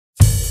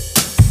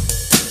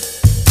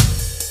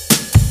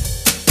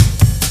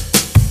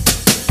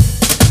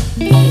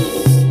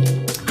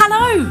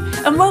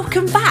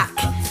welcome back.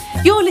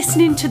 You're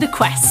listening to The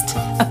Quest,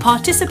 a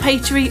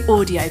participatory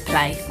audio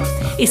play.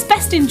 It's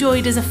best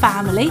enjoyed as a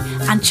family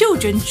and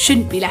children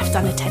shouldn't be left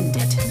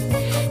unattended.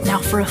 Now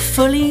for a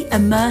fully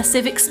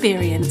immersive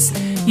experience,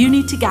 you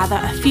need to gather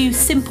a few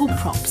simple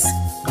props.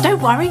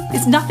 Don't worry,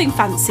 it's nothing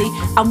fancy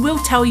and we'll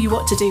tell you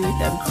what to do with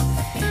them.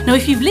 Now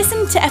if you've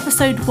listened to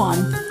episode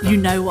 1, you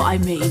know what I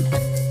mean.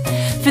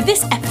 For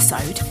this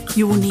episode,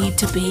 you will need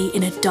to be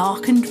in a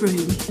darkened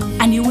room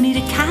and you will need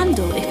a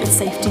candle if it's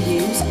safe to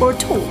use or a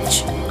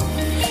torch.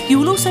 You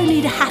will also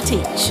need a hat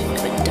each,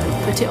 but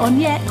don't put it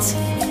on yet.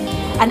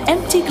 An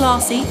empty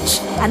glass each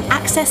and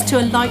access to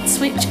a light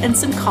switch and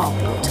some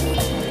cardboard.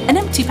 An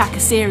empty pack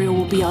of cereal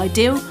will be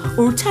ideal,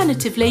 or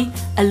alternatively,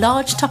 a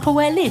large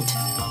Tupperware lid.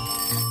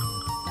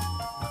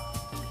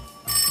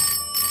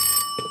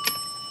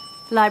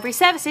 Library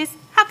services,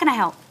 how can I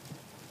help?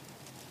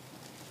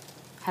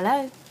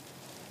 Hello?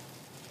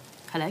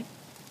 Hello?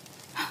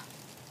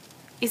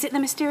 Is it the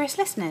mysterious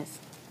listeners?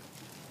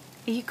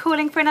 Are you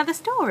calling for another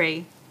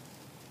story?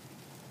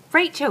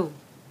 Rachel,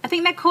 I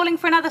think they're calling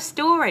for another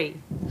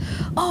story.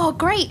 Oh,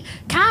 great.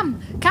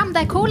 Cam,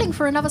 they're calling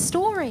for another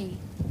story.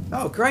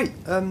 Oh, great.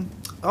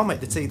 I'll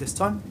make the tea this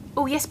time.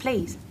 Oh, yes,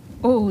 please.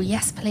 Oh,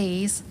 yes,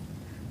 please.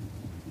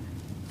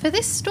 For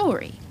this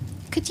story,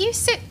 could you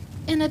sit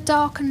in a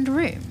darkened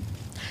room?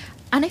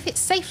 And if it's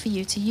safe for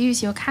you to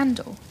use your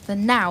candle,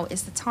 then now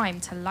is the time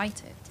to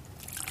light it.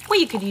 Well,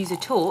 you could use a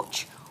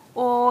torch,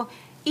 or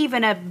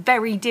even a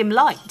very dim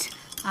light.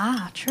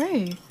 Ah,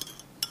 true.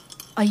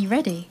 Are you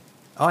ready?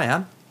 I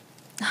am.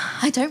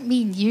 I don't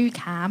mean you,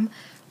 Cam.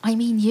 I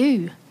mean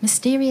you,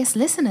 mysterious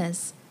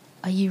listeners.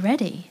 Are you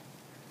ready?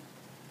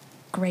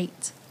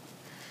 Great.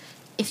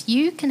 If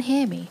you can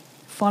hear me,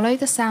 follow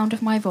the sound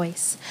of my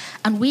voice,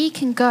 and we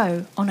can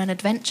go on an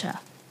adventure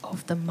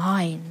of the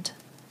mind.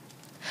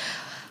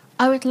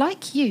 I would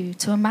like you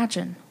to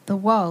imagine the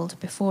world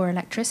before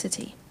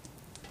electricity.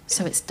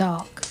 So it's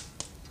dark.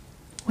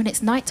 When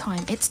it's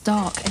nighttime, it's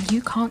dark and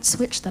you can't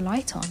switch the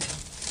light on.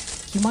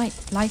 You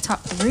might light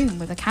up the room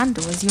with a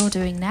candle as you're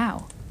doing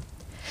now.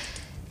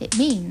 It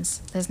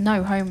means there's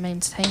no home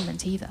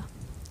entertainment either.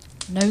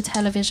 No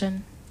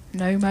television,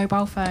 no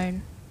mobile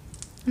phone,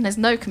 and there's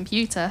no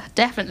computer,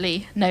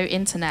 definitely no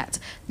internet,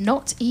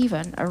 not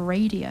even a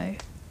radio.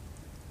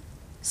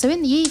 So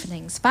in the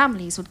evenings,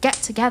 families would get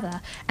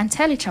together and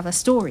tell each other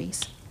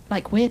stories,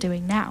 like we're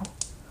doing now,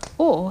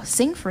 or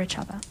sing for each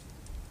other.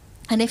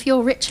 And if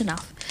you're rich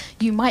enough,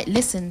 you might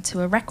listen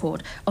to a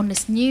record on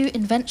this new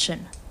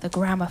invention, the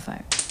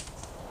gramophone.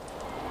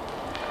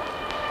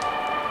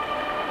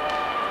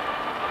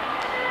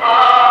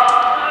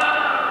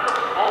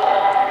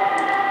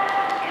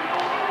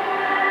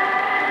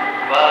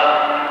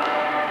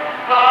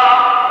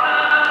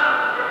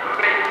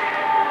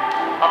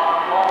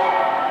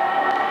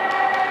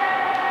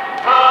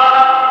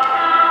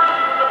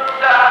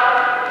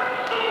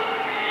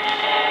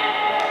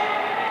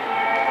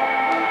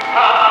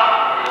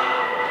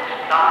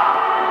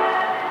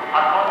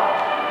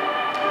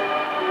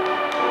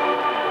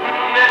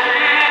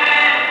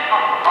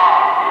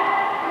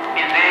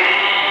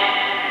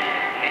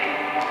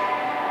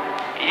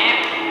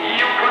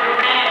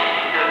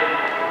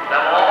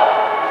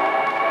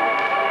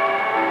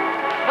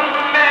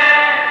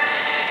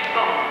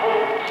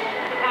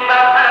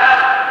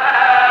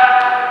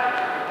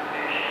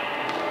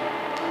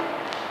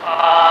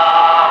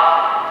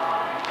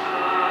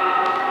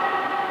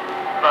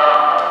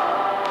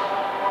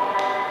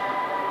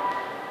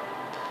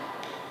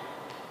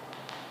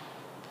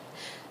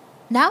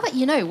 Now that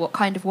you know what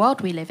kind of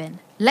world we live in,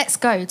 let's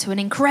go to an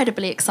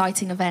incredibly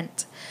exciting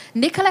event.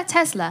 Nikola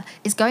Tesla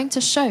is going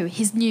to show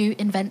his new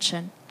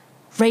invention,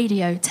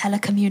 radio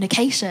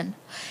telecommunication.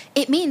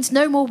 It means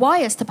no more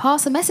wires to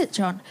pass a message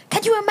on.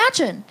 Can you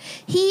imagine?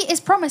 He is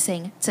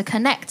promising to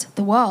connect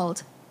the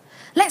world.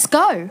 Let's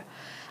go!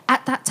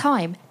 At that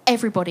time,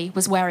 everybody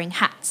was wearing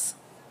hats.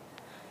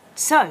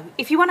 So,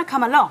 if you want to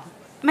come along,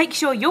 make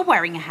sure you're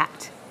wearing a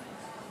hat.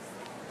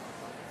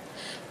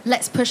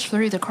 Let's push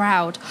through the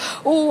crowd.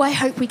 Oh, I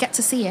hope we get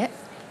to see it.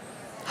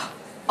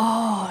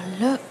 Oh,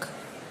 look.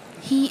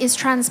 He is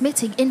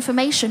transmitting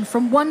information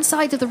from one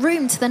side of the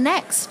room to the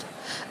next.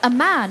 A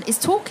man is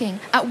talking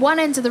at one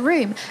end of the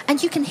room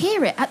and you can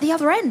hear it at the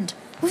other end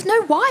with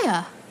no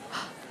wire.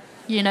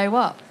 You know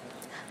what?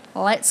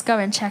 Let's go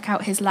and check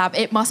out his lab.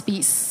 It must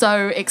be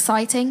so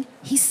exciting.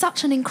 He's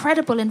such an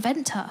incredible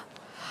inventor.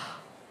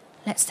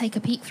 Let's take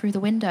a peek through the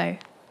window.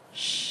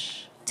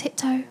 Shh.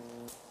 Tiptoe.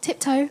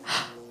 Tiptoe.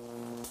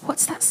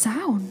 What's that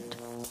sound?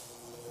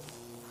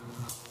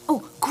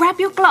 Oh, grab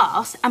your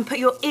glass and put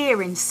your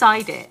ear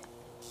inside it.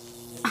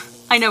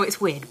 I know it's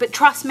weird, but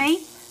trust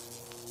me.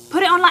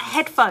 Put it on like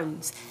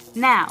headphones.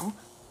 Now,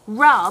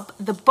 rub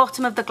the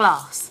bottom of the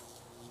glass.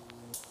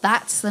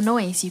 That's the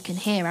noise you can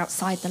hear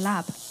outside the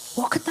lab.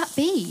 What could that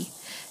be?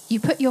 You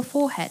put your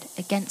forehead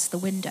against the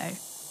window.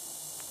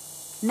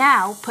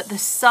 Now, put the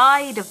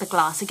side of the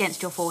glass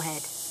against your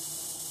forehead.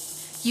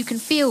 You can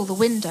feel the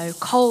window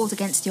cold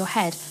against your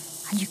head,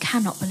 and you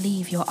cannot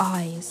believe your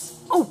eyes.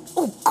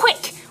 Oh,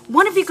 quick!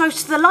 One of you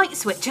goes to the light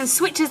switch and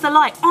switches the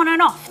light on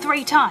and off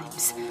 3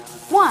 times.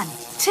 1,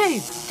 2,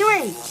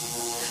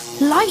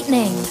 3.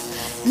 Lightning!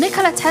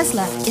 Nikola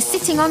Tesla is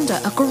sitting under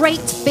a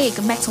great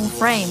big metal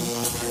frame,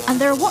 and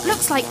there are what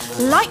looks like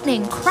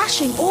lightning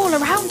crashing all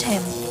around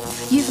him.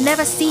 You've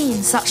never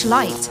seen such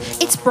light.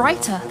 It's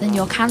brighter than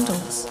your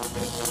candles.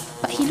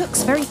 But he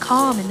looks very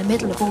calm in the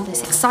middle of all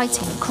this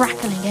exciting,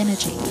 crackling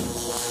energy.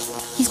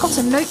 He's got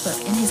a notebook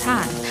in his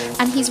hand,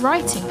 and he's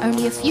writing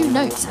only a few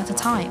notes at a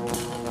time.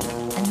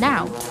 And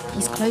now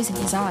he's closing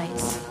his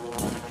eyes.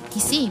 He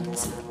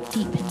seems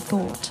deep in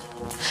thought.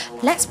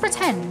 Let's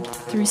pretend,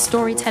 through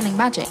storytelling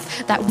magic,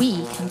 that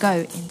we can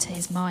go into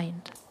his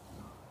mind.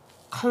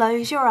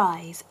 Close your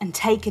eyes and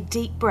take a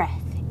deep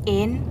breath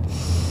in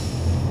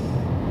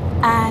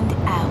and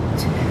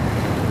out.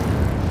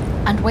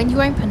 And when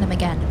you open them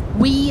again,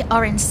 we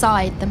are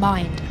inside the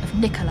mind of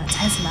Nikola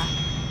Tesla.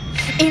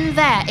 In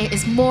there, it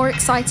is more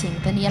exciting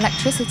than the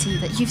electricity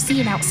that you've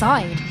seen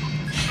outside.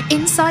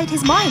 Inside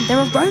his mind, there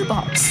are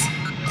robots.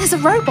 There's a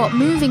robot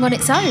moving on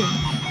its own.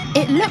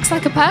 It looks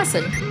like a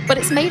person, but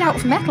it's made out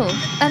of metal.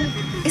 And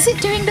is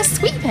it doing the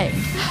sweeping?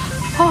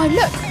 Oh,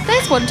 look,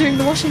 there's one doing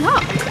the washing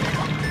up.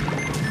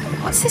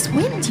 What's this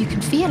wind you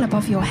can feel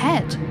above your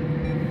head?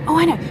 Oh,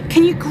 I know.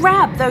 Can you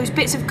grab those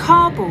bits of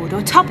cardboard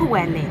or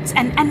Tupperware lids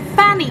and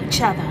fan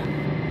each other?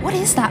 What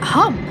is that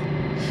hum?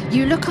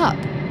 You look up.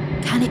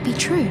 Can it be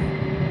true?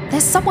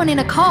 There's someone in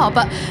a car,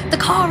 but the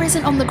car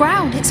isn't on the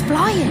ground. It's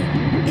flying.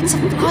 It's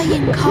a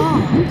flying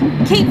car.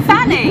 Keep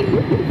fanning.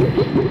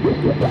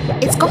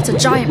 It's got a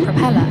giant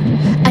propeller,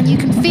 and you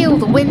can feel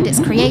the wind it's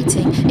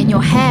creating in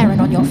your hair and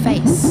on your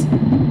face.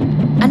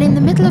 And in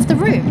the middle of the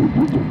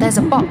room, there's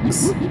a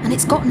box, and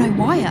it's got no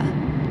wire.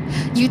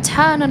 You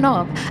turn a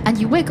knob and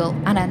you wiggle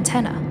an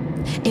antenna.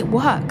 It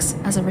works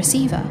as a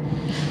receiver.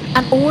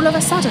 And all of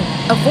a sudden,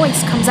 a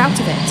voice comes out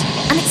of it,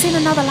 and it's in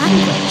another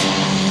language.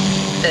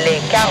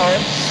 Les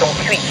carottes sont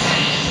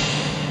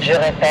cuites. Je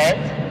répète,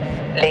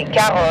 les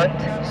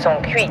carottes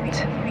sont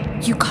cuites.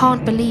 You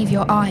can't believe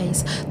your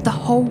eyes. The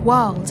whole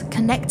world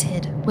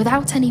connected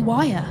without any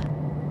wire.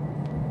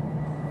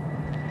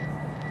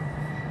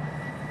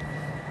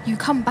 You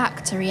come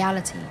back to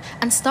reality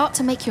and start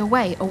to make your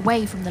way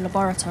away from the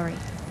laboratory.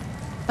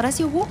 But as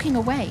you're walking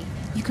away,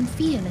 you can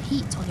feel a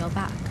heat on your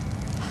back.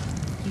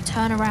 You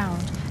turn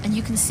around and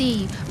you can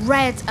see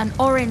red and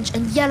orange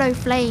and yellow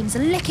flames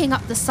licking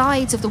up the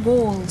sides of the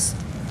walls.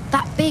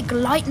 That big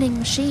lightning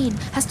machine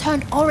has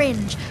turned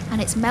orange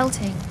and it's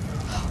melting.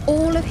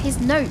 All of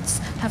his notes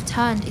have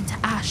turned into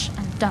ash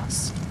and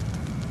dust.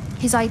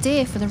 His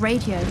idea for the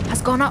radio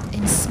has gone up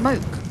in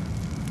smoke.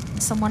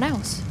 And someone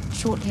else,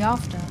 shortly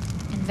after,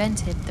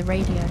 invented the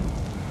radio.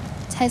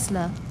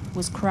 Tesla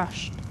was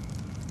crushed.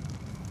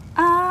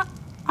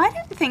 I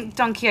don't think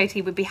Don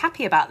Quixote would be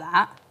happy about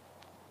that.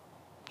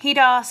 He'd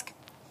ask,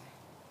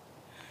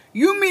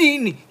 You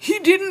mean he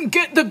didn't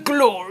get the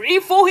glory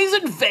for his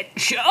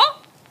adventure?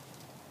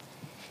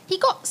 He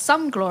got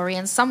some glory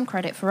and some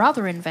credit for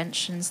other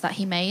inventions that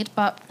he made,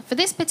 but for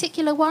this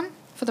particular one,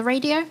 for the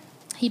radio,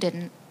 he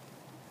didn't.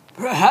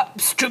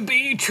 Perhaps to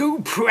be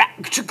too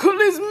practical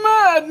is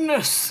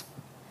madness.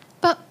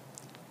 But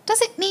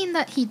does it mean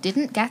that he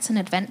didn't get an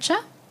adventure?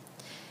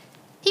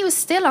 He was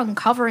still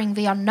uncovering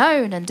the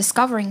unknown and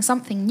discovering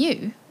something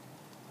new.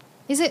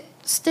 Is it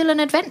still an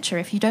adventure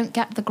if you don't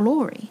get the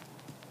glory?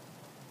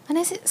 And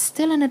is it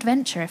still an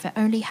adventure if it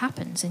only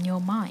happens in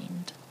your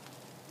mind?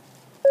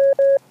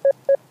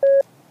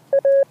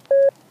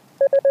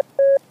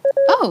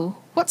 Oh,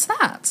 what's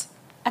that?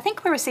 I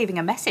think we're receiving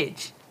a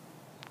message.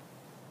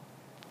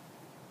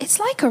 It's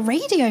like a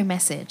radio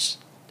message.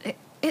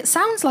 It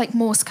sounds like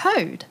Morse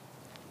code.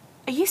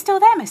 Are you still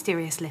there,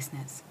 mysterious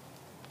listeners?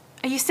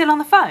 Are you still on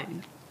the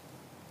phone?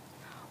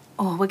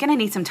 Oh, we're going to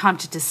need some time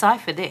to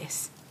decipher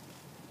this.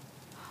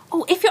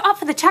 Oh, if you're up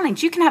for the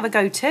challenge, you can have a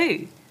go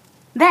too.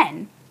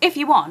 Then, if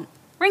you want,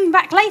 ring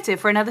back later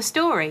for another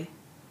story.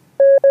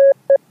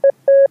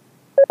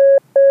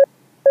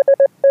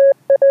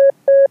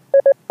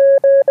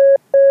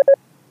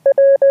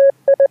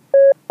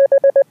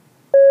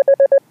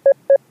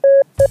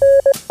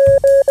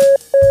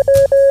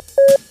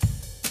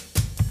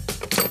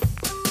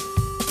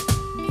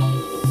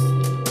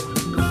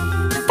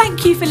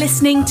 Thank you for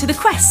listening to The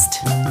Quest.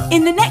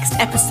 In the next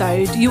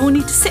episode, you will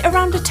need to sit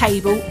around a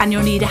table and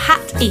you'll need a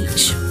hat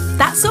each.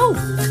 That's all.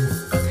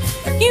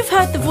 You've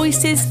heard the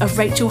voices of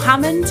Rachel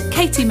Hammond,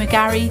 Katie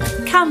McGarry,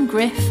 Cam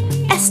Griff,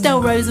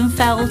 Estelle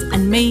Rosenfeld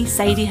and me,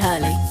 Sadie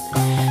Hurley.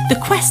 The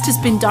Quest has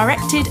been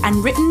directed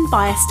and written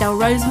by Estelle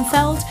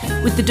Rosenfeld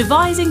with the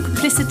devising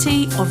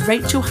complicity of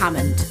Rachel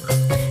Hammond.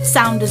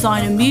 Sound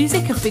design and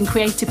music have been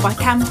created by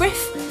Cam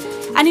Griff,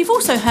 and you've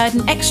also heard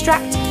an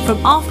extract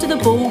from After the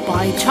Ball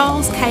by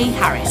Charles K.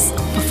 Harris,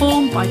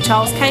 performed by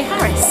Charles K.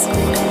 Harris.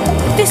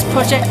 This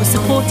project was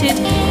supported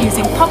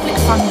using public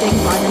funding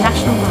by the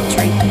National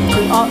Lottery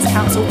through Arts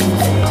Council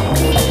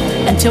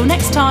England. Until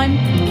next time,